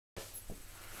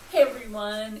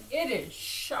everyone. It is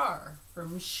Char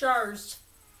from Char's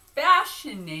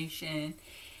Fashion Nation,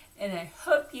 and I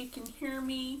hope you can hear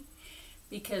me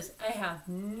because I have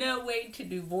no way to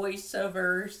do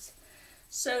voiceovers.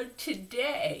 So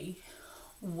today,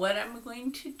 what I'm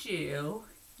going to do,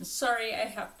 sorry I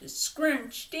have to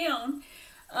scrunch down,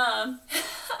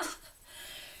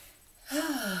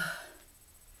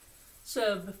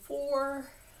 so before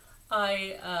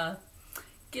I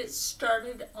get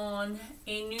started on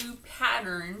a new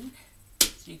pattern,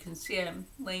 as you can see I'm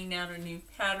laying out a new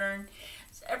pattern.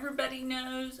 As everybody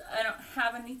knows, I don't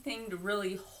have anything to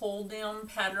really hold down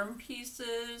pattern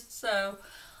pieces, so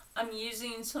I'm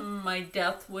using some of my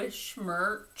Death Wish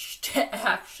merch to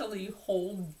actually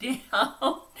hold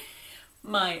down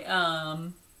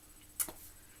my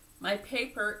my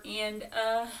paper, and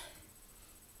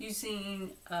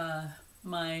using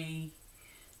my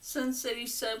Sun City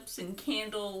Soaps and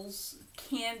Candles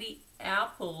Candy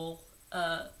Apple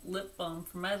lip balm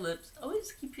for my lips.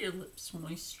 Always keep your lips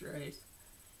moisturized.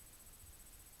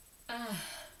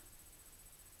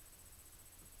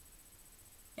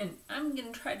 And I'm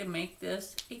going to try to make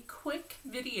this a quick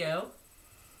video.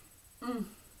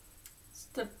 It's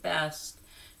the best.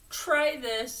 Try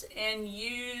this and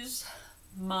use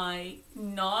my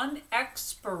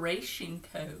non-expiration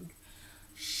code,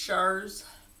 Char's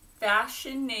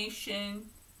Fashion Nation,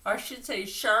 or I should say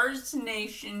Char's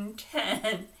Nation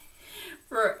 10,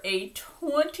 for a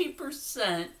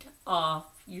 20%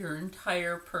 off your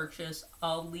entire purchase.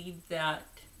 I'll leave that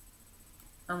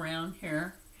around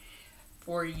here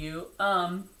for you.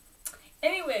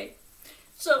 Anyway,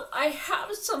 so I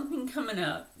have something coming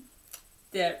up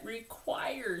that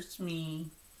requires me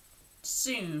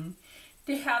soon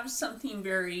to have something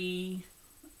very,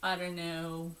 I don't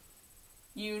know,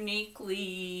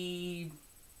 uniquely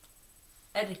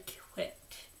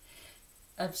etiquette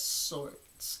of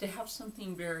sorts, to have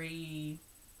something very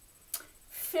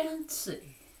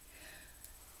fancy.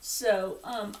 So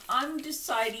I'm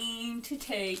deciding to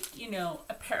take, you know,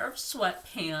 a pair of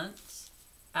sweatpants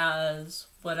as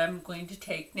what I'm going to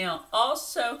take. Now,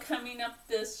 also coming up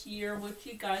this year, which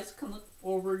you guys can look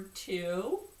forward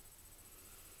to,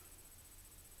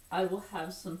 I will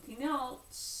have something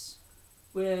else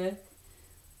with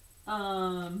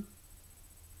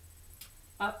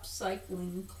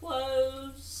upcycling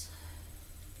clothes.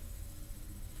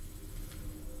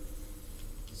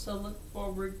 So look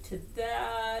forward to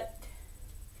that.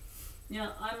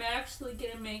 Now I'm actually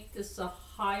going to make this a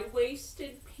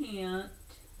high-waisted pant,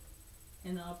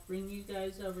 and I'll bring you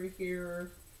guys over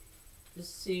here as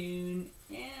soon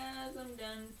as I'm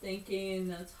done thinking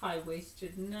that's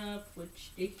high-waisted enough,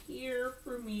 which to here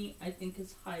for me I think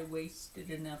is high-waisted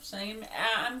enough. So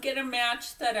I'm going to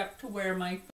match that up to where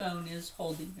my phone is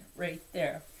holding it right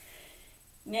there.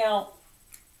 Now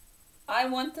I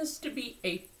want this to be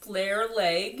a flare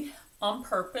leg on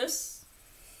purpose.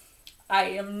 I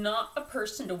am not a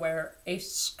person to wear a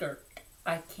skirt.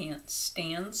 I can't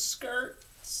stand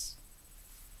skirts.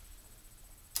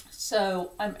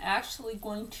 So I'm actually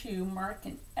going to mark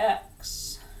an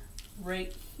X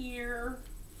right here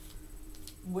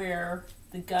where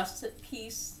the gusset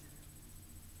piece,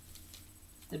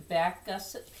 the back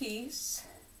gusset piece,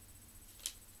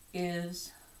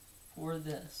 is for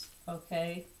this,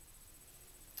 okay?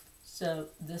 So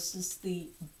this is the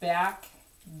back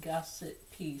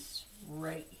gusset piece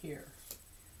right here.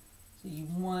 So you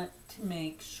want to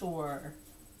make sure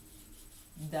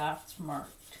that's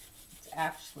marked. It's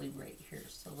actually right here,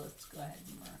 so let's go ahead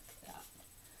and mark that.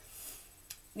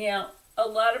 Now, a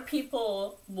lot of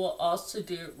people will also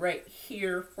do it right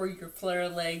here for your flare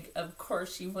leg. Of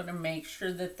course, you want to make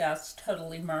sure that that's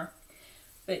totally marked,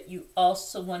 but you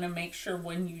also want to make sure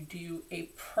when you do a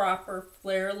proper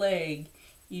flare leg,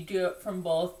 you do it from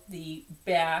both the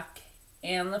back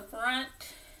and the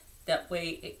front. That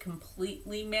way it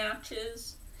completely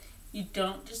matches. You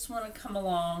don't just want to come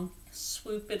along,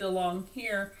 swoop it along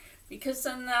here, because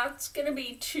then that's going to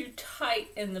be too tight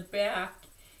in the back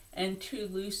and too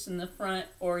loose in the front,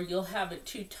 or you'll have it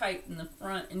too tight in the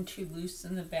front and too loose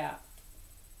in the back.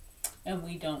 And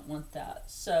we don't want that.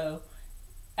 So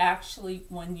actually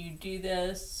when you do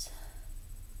this,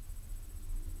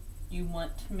 you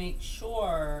want to make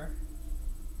sure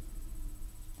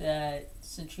that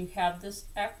since you have this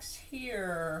X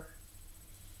here,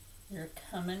 you're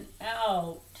coming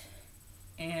out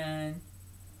and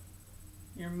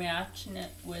you're matching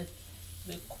it with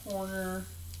the corner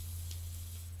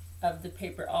of the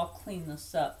paper. I'll clean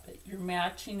this up, but you're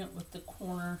matching it with the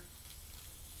corner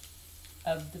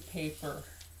of the paper.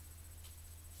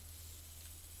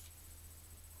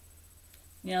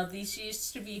 Now these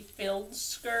used to be filled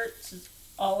skirts.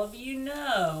 all of you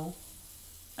know,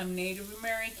 I'm Native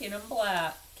American and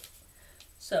Black.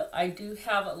 So I do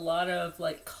have a lot of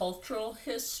like cultural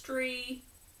history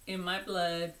in my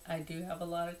blood. I do have a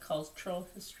lot of cultural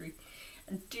history.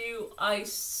 And do I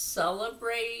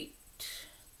celebrate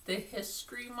the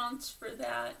history months for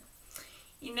that?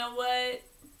 You know what?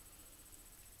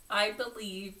 I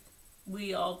believe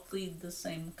we all bleed the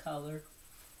same color.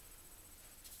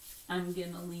 I'm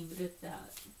gonna leave it at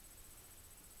that.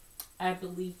 I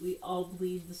believe we all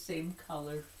bleed the same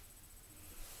color.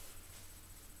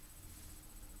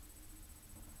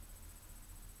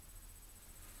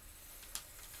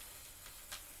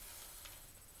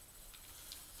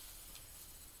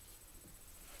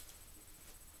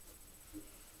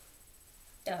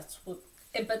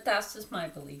 But that's just my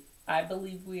belief. I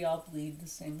believe we all bleed the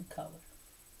same color.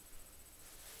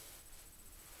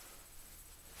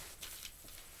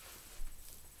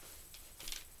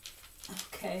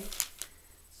 Okay,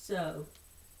 so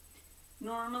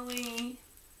normally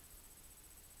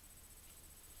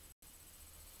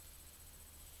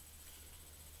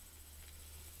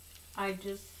I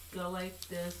just go like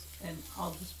this and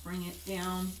I'll just bring it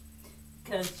down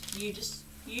because you just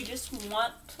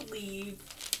want to leave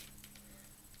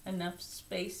enough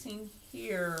spacing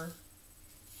here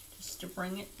just to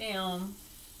bring it down.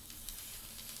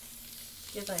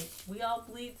 Because we all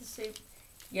bleed the same.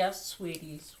 Yes,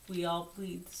 sweeties, we all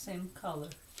bleed the same color.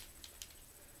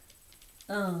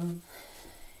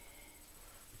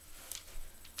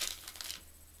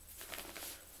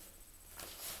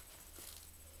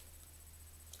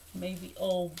 Maybe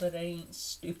old, but I ain't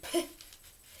stupid.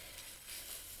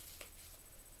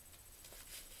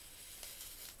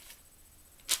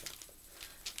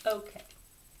 Okay.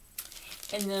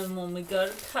 And then when we go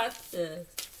to cut this,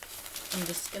 I'm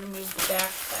just going to move the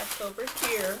back over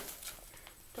here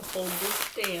to hold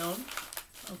this down.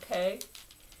 Okay.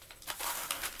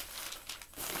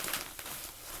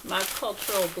 My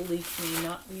cultural belief may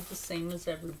not be the same as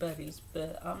everybody's,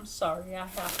 but I'm sorry, I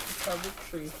have to tell the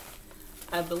truth.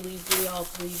 I believe we all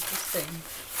bleed the same.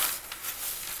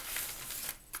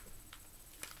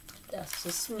 That's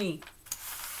just me.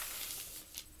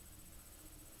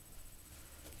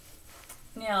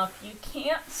 Now, if you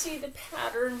can't see the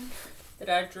pattern that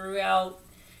I drew out,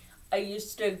 I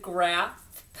used a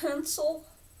graph pencil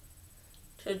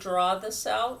to draw this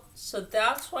out. So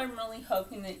that's why I'm really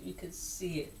hoping that you could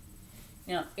see it.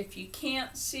 Now, if you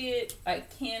can't see it, I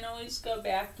can always go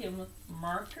back in with the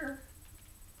marker.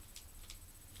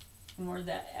 And where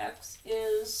that X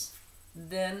is,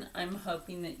 then I'm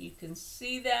hoping that you can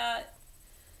see that.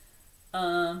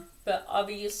 But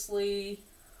obviously,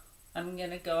 I'm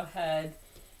going to go ahead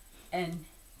and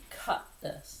cut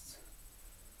this.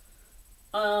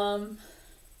 And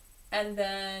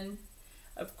then,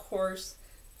 of course,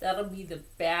 that'll be the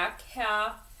back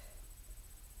half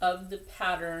of the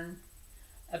pattern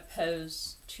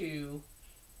opposed to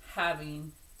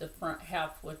having the front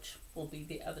half, which will be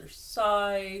the other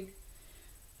side.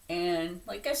 And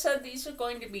like I said, these are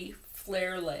going to be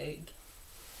flare leg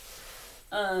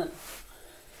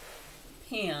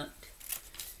pant.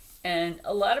 And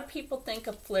a lot of people think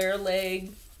a flare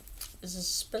leg is a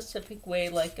specific way,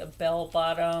 like a bell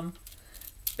bottom.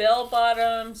 Bell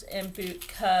bottoms and boot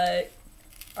cut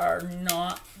are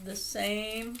not the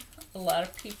same. A lot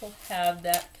of people have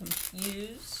that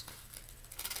confused.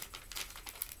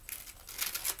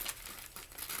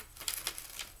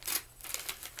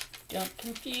 Don't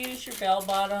confuse your bell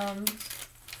bottoms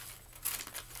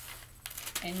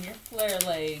and your flare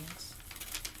legs.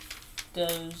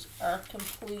 Those are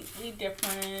completely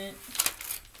different.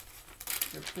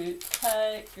 Your boot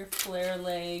cut, your flare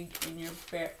leg, and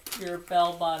your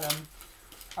bell bottom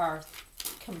are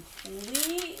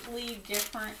completely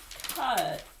different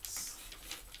cuts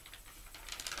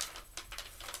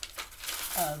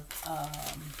of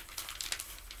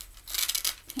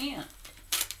pant.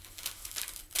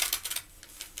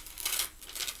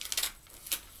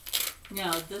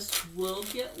 Now this will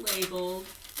get labeled.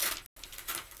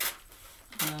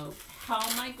 How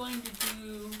am I going to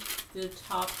do the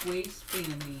top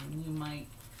waistbanding? You might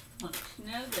want to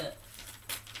know that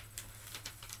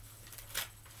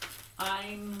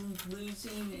I'm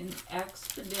losing an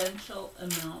exponential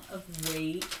amount of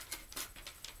weight.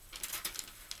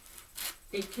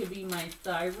 It could be my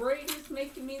thyroid is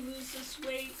making me lose this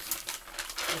weight.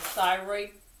 The thyroid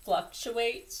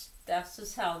fluctuates. That's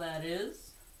just how that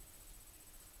is.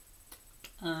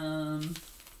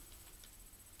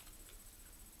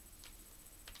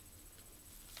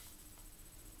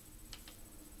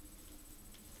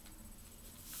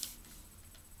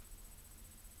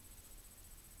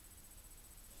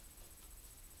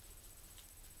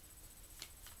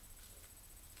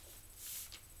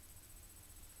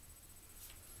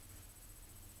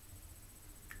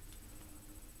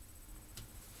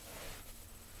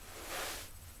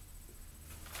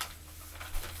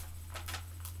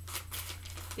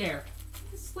 There.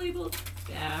 It's labeled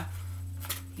back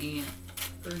pant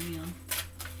for now.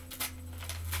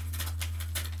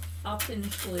 I'll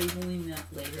finish labeling that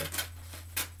later.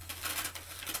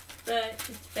 But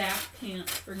it's back pant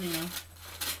for now.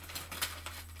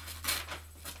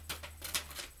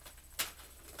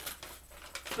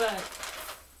 But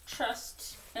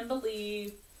trust and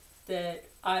believe that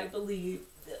I believe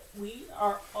that we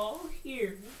are all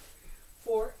here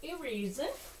for a reason.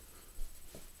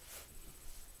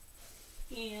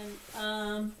 And,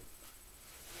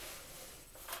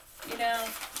 you know,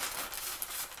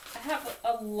 I have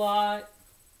a lot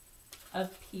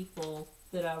of people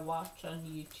that I watch on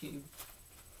YouTube.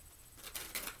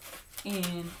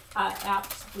 And I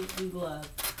absolutely love.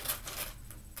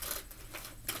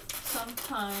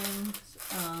 Sometimes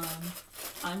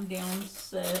I'm down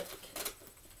sick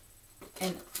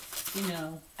and, you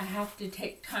know, I have to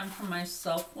take time for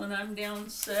myself when I'm down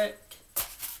sick.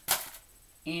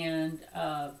 And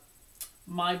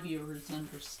my viewers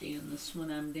understand this when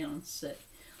I'm down sick.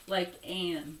 Like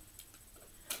Anne.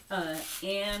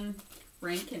 Anne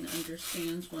Rankin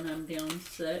understands when I'm down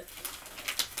sick.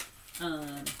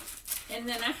 And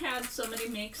then I had somebody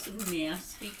make some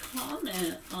nasty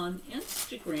comment on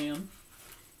Instagram.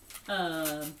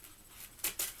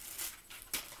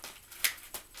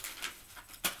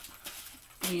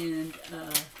 And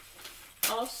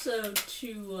also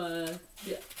to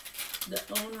the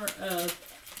owner of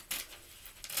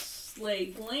Slay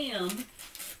Glam.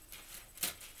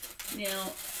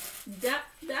 Now,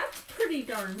 that's pretty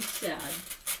darn sad.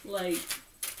 Like,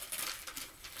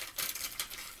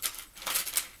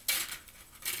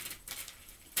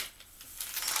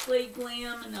 Slay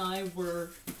Glam and I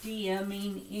were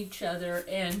DMing each other,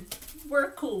 and we're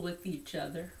cool with each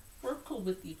other. We're cool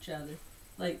with each other.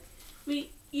 Like, we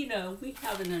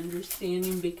have an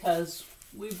understanding because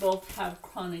we both have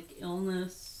chronic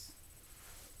illness,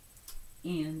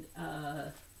 and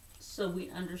so we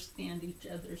understand each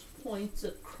other's points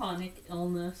of chronic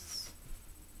illness.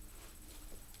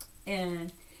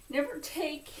 And never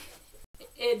take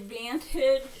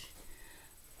advantage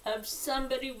of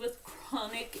somebody with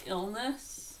chronic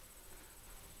illness.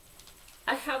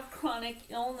 I have chronic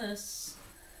illness,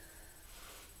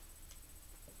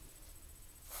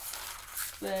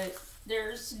 but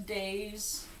there's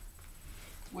days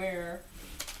where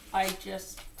I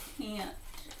just can't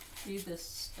do this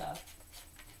stuff.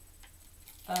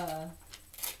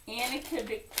 Annika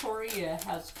Victoria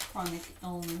has chronic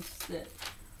illness that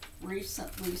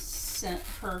recently sent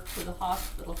her to the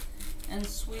hospital. And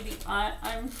sweetie,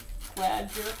 I'm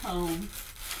glad you're home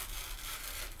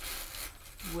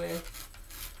with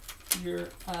your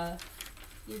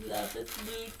beloved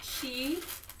Lucci.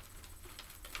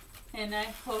 And I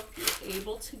hope you're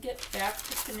able to get back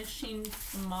to finishing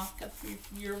the mock-up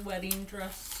of your wedding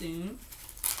dress soon,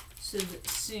 so that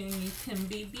soon you can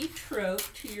be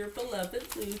betrothed to your beloved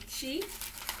Lucci.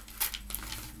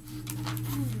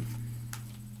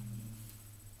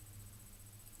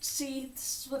 See,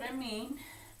 this is what I mean.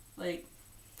 Like,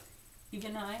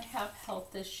 even I have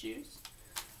health issues.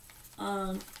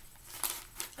 I've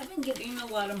been getting a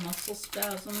lot of muscle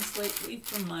spasms lately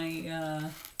from my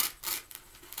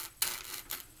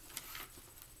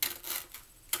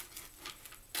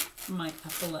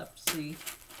epilepsy,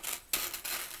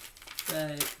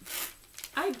 but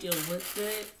I deal with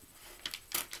it,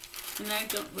 and I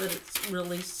don't let it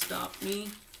really stop me.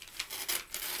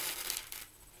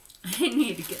 I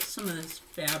need to get some of this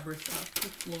fabric off the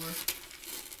floor.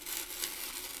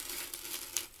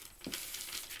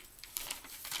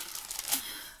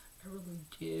 I really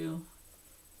do.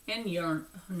 And yarn.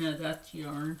 Oh, no, that's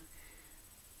yarn.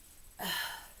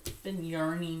 I've been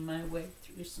yarning my way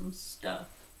through some stuff.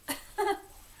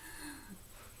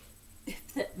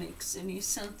 If that makes any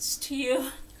sense to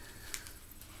you.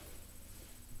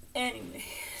 Anyway,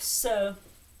 so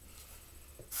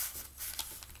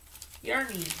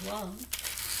yarning long,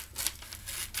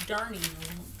 darning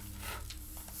long.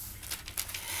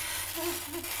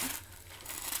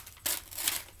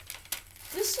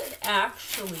 This would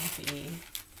actually be,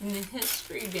 in the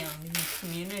history bounding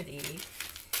community,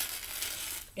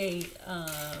 a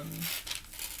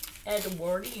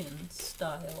Edwardian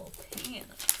style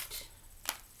pant,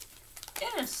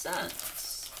 in a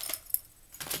sense.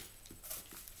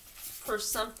 For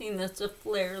something that's a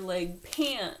flare leg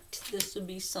pant, this would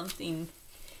be something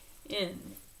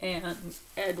in an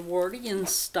Edwardian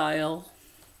style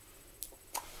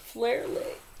flare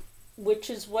leg, which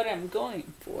is what I'm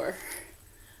going for.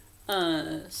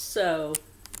 So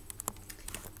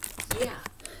yeah,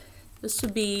 this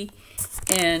would be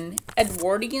an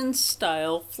Edwardian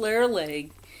style flare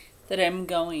leg that I'm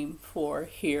going for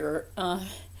here.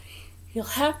 You'll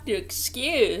have to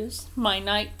excuse my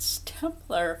Knights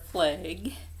Templar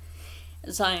flag,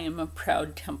 as I am a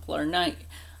proud Templar Knight.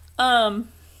 You're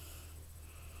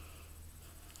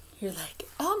like,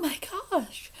 oh my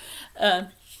gosh,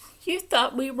 you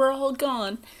thought we were all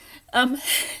gone.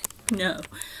 No.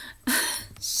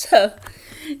 So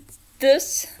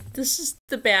this is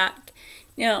the back.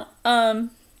 Now,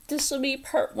 this will be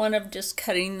part one of just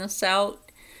cutting this out,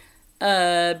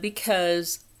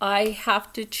 because I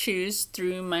have to choose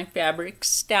through my fabric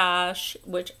stash,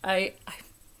 which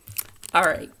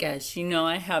alright guys, you know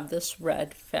I have this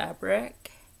red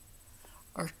fabric,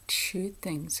 or two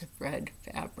things of red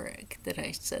fabric that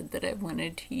I said that I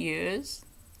wanted to use,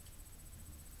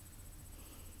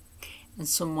 and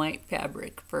some white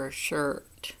fabric for a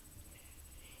shirt.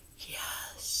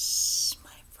 Yes,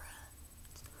 my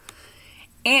friends.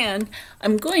 And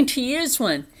I'm going to use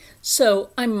one. So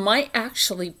I might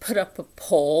actually put up a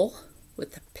poll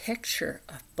with a picture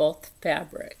of both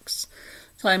fabrics.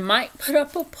 So I might put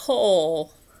up a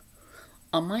poll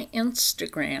on my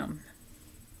Instagram.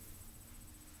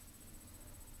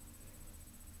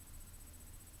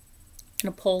 And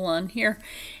a poll on here.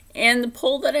 And the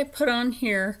poll that I put on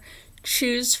here,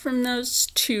 choose from those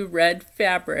two red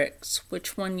fabrics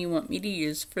which one you want me to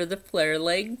use for the flare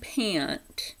leg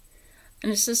pant.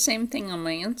 And it's the same thing on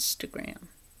my Instagram.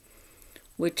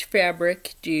 Which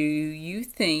fabric do you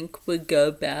think would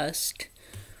go best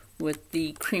with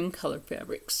the cream color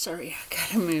fabric? Sorry, I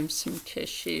gotta move some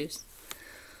tissues.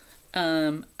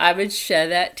 I would show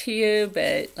that to you,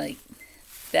 but like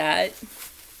that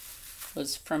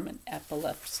was from an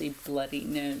epilepsy bloody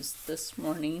nose this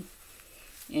morning,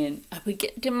 and I would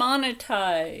get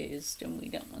demonetized, and we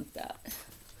don't want that.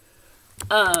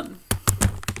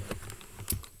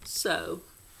 So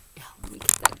yeah, let me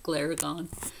get that glare gone.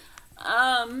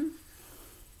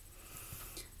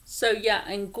 So yeah,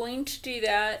 I'm going to do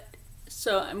that.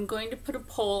 So I'm going to put a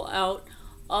poll out.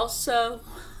 Also,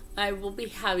 I will be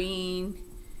having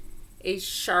a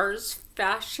Char's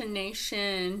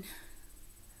Fascination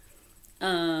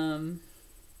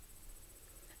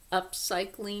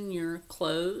upcycling your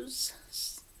clothes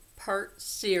part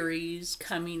series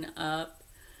coming up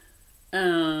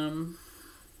on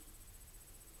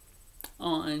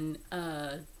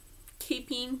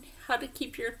how to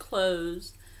keep your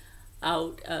clothes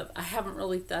out of, I haven't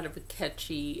really thought of a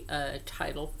catchy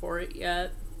title for it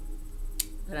yet,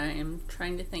 but I am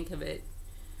trying to think of it.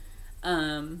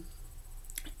 Well,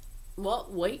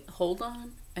 wait, hold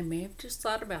on. I may have just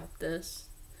thought about this.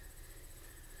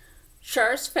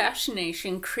 Char's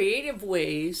Fascination, creative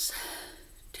ways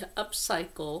to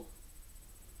upcycle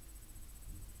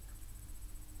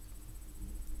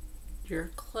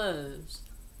your clothes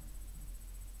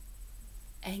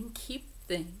and keep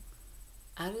things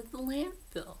out of the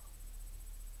landfill.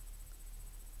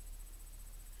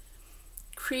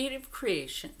 Creative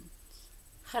creations,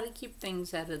 how to keep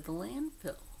things out of the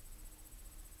landfill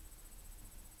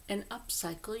and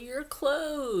upcycle your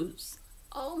clothes.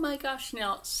 Oh my gosh,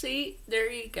 now see,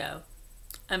 there you go.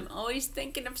 I'm always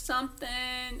thinking of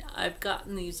something. I've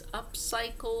gotten these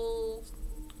upcycle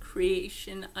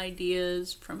creation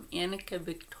ideas from Annika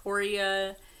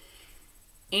Victoria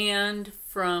and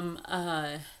from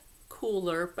Cool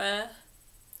Lerpa,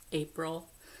 April.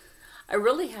 I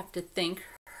really have to thank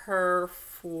her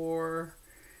for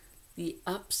the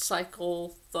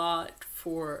upcycle thought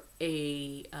for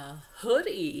a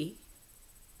hoodie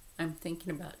I'm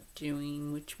thinking about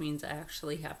doing, which means I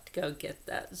actually have to go get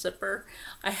that zipper.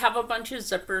 I have a bunch of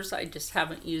zippers, I just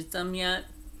haven't used them yet.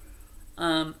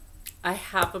 I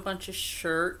have a bunch of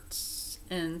shirts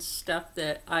and stuff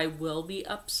that I will be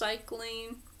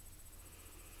upcycling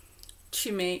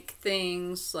to make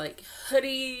things like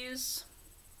hoodies,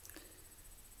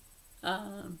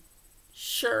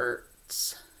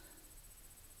 shirts,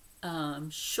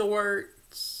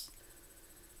 shorts,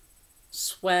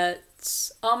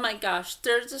 sweats. Oh my gosh,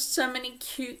 there's just so many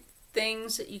cute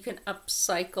things that you can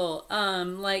upcycle.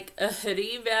 Like a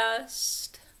hoodie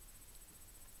vest.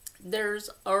 There's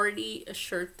already a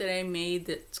shirt that I made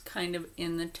that's kind of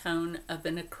in the tone of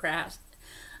an across.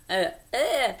 There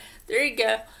you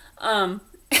go. Now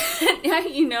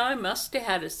you know I must have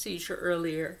had a seizure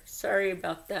earlier. Sorry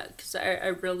about that, because I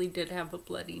really did have a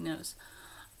bloody nose.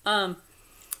 An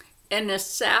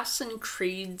Assassin's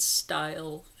Creed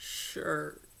style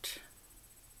shirt,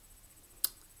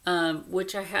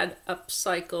 which I had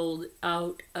upcycled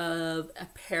out of a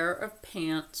pair of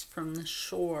pants from the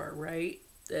shore, right?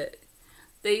 That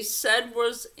they said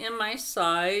was in my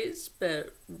size,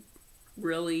 but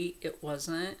really it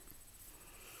wasn't.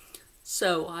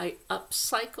 So I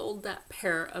upcycled that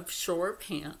pair of Char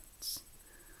pants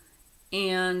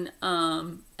and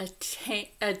a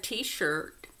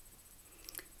t-shirt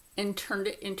and turned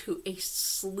it into a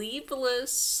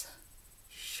sleeveless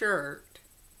shirt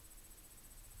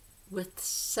with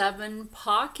 7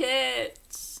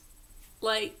 pockets.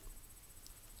 Like,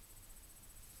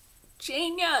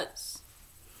 genius.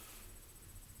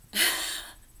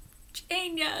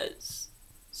 Genius.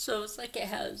 So it's like it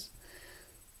has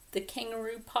the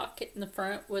kangaroo pocket in the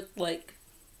front with like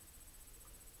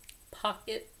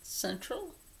pocket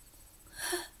central,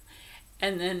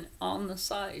 and then on the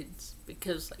sides,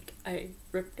 because like I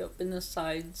ripped open the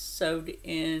sides, sewed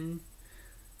in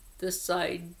the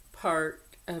side part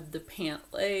of the pant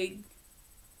leg,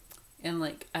 and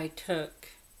like I took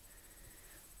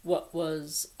what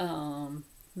was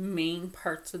main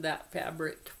parts of that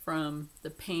fabric from the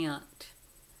pant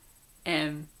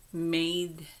and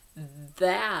made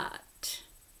that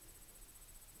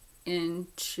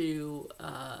into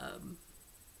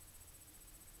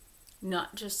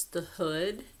not just the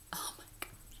hood. Oh my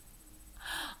gosh,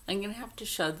 I'm gonna have to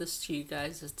show this to you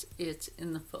guys. It's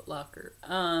in the Foot Locker.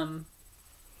 And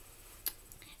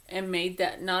made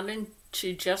that not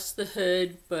into just the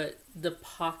hood, but the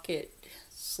pocket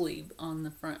sleeve on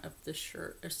the front of the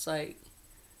shirt. It's like,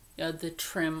 you know, the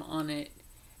trim on it.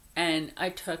 And I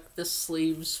took the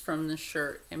sleeves from the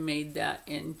shirt and made that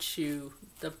into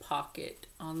the pocket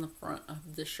on the front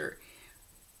of the shirt.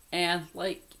 And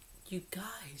like, you guys,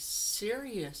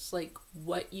 serious, like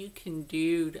what you can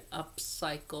do to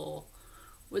upcycle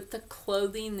with the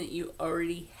clothing that you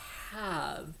already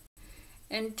have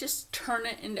and just turn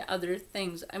it into other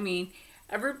things. I mean,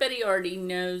 everybody already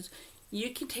knows you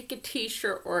can take a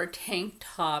t-shirt or a tank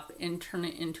top and turn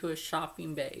it into a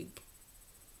shopping bag.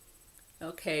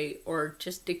 Okay, or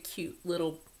just a cute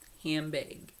little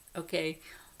handbag. Okay,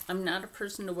 I'm not a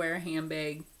person to wear a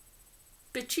handbag,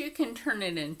 but you can turn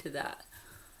it into that.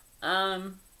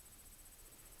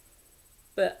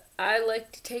 But I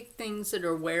like to take things that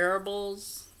are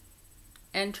wearables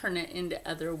and turn it into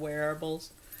other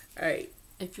wearables. Alright,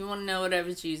 if you want to know what I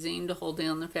was using to hold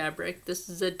down the fabric, this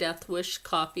is a Death Wish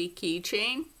coffee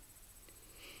keychain.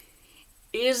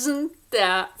 Isn't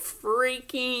that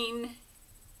freaking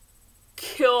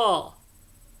cool?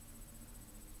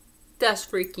 That's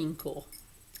freaking cool.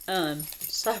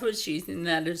 So I was using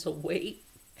that as a weight.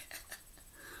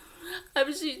 I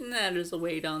was using that as a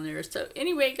weight on there. So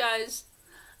anyway, guys,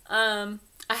 I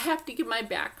have to give my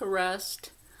back a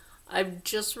rest. I've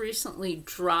just recently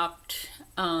dropped,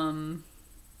 oh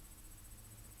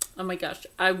my gosh,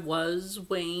 I was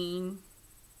weighing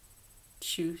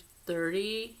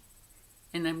 230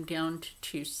 and I'm down to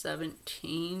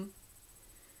 217.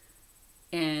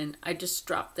 And I just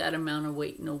dropped that amount of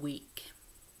weight in a week.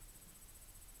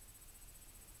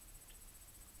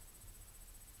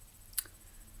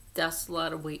 That's a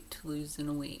lot of weight to lose in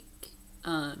a week.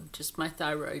 Just my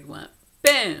thyroid went,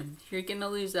 boom, you're gonna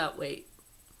lose that weight.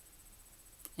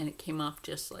 And it came off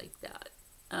just like that.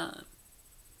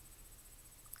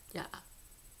 Yeah.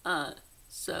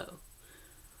 So,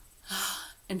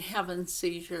 and having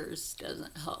seizures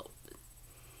doesn't help.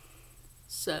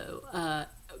 So,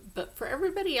 but for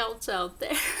everybody else out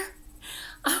there,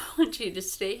 I want you to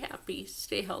stay happy,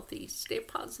 stay healthy, stay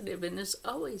positive, and as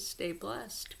always, stay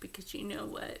blessed, because you know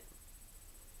what?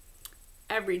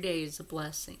 Every day is a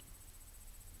blessing.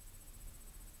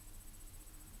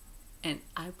 And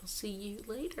I will see you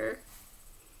later.